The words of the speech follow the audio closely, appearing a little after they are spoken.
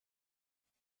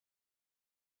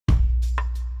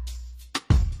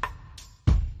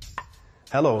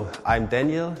Hello, I'm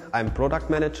Daniel, I'm Product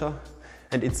Manager,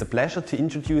 and it's a pleasure to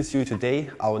introduce you today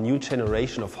our new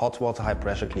generation of hot water high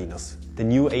pressure cleaners, the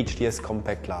new HDS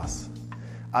Compact Class.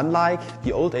 Unlike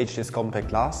the old HDS Compact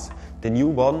Class, the new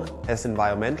one has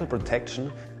environmental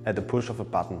protection at the push of a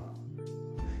button.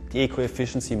 The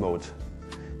eco-efficiency mode.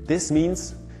 This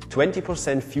means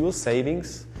 20% fuel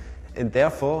savings and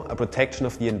therefore a protection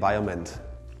of the environment.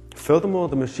 Furthermore,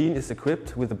 the machine is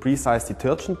equipped with a precise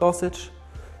detergent dosage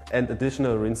and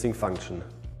additional rinsing function.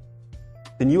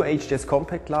 The new HDS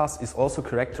Compact Class is also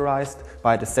characterized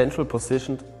by the central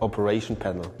positioned operation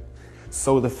panel.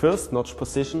 So the first notch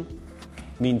position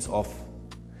means off.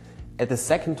 At the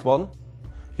second one,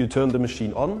 you turn the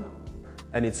machine on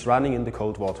and it's running in the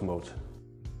cold water mode.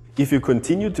 If you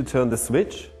continue to turn the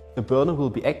switch, the burner will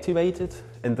be activated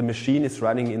and the machine is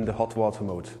running in the hot water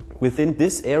mode. Within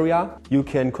this area, you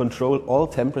can control all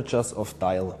temperatures of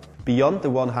dial. Beyond the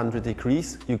 100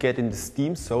 degrees, you get in the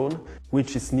steam zone,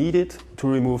 which is needed to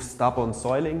remove stubborn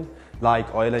soiling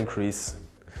like oil and grease.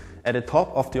 At the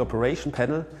top of the operation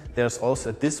panel, there's also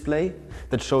a display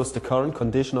that shows the current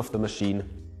condition of the machine.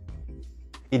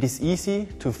 It is easy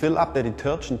to fill up the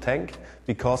detergent tank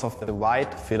because of the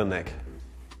wide filler neck.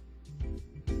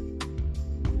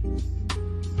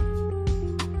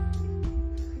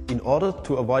 In order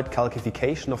to avoid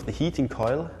calcification of the heating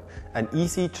coil, an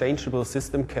easy changeable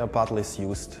system care bottle is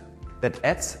used that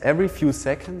adds every few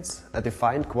seconds a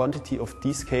defined quantity of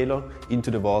descaler into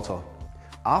the water.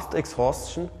 After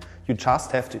exhaustion, you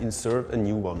just have to insert a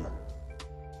new one.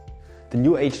 The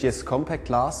new HDS Compact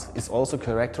Class is also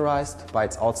characterized by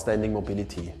its outstanding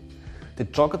mobility. The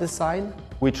jogger design,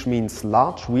 which means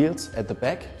large wheels at the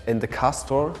back and the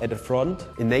castor at the front,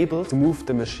 enables to move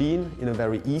the machine in a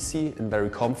very easy and very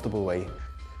comfortable way.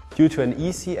 Due to an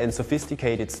easy and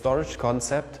sophisticated storage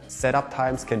concept, setup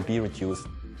times can be reduced.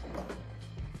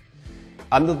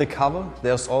 Under the cover,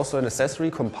 there's also an accessory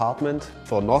compartment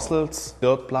for nozzles,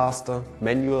 dirt blaster,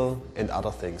 manual and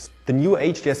other things. The new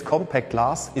HDS Compact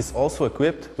Class is also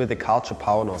equipped with a Karcher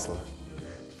power nozzle.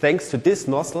 Thanks to this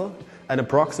nozzle, an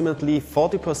approximately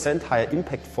 40% higher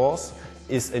impact force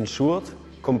is ensured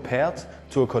compared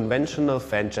to a conventional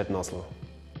fan jet nozzle.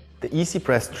 The easy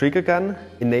press trigger gun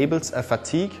enables a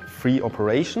fatigue-free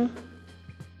operation,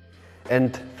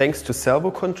 and thanks to servo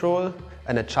control,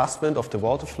 an adjustment of the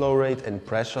water flow rate and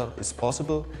pressure is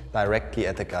possible directly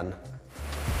at the gun.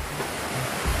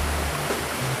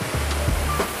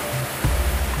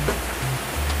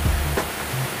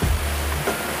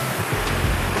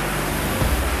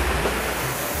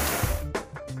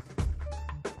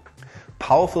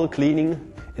 Powerful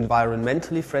cleaning,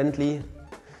 environmentally friendly,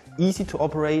 easy to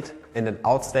operate and an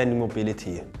outstanding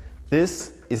mobility.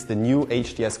 This is the new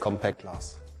HDS Compact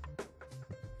Class.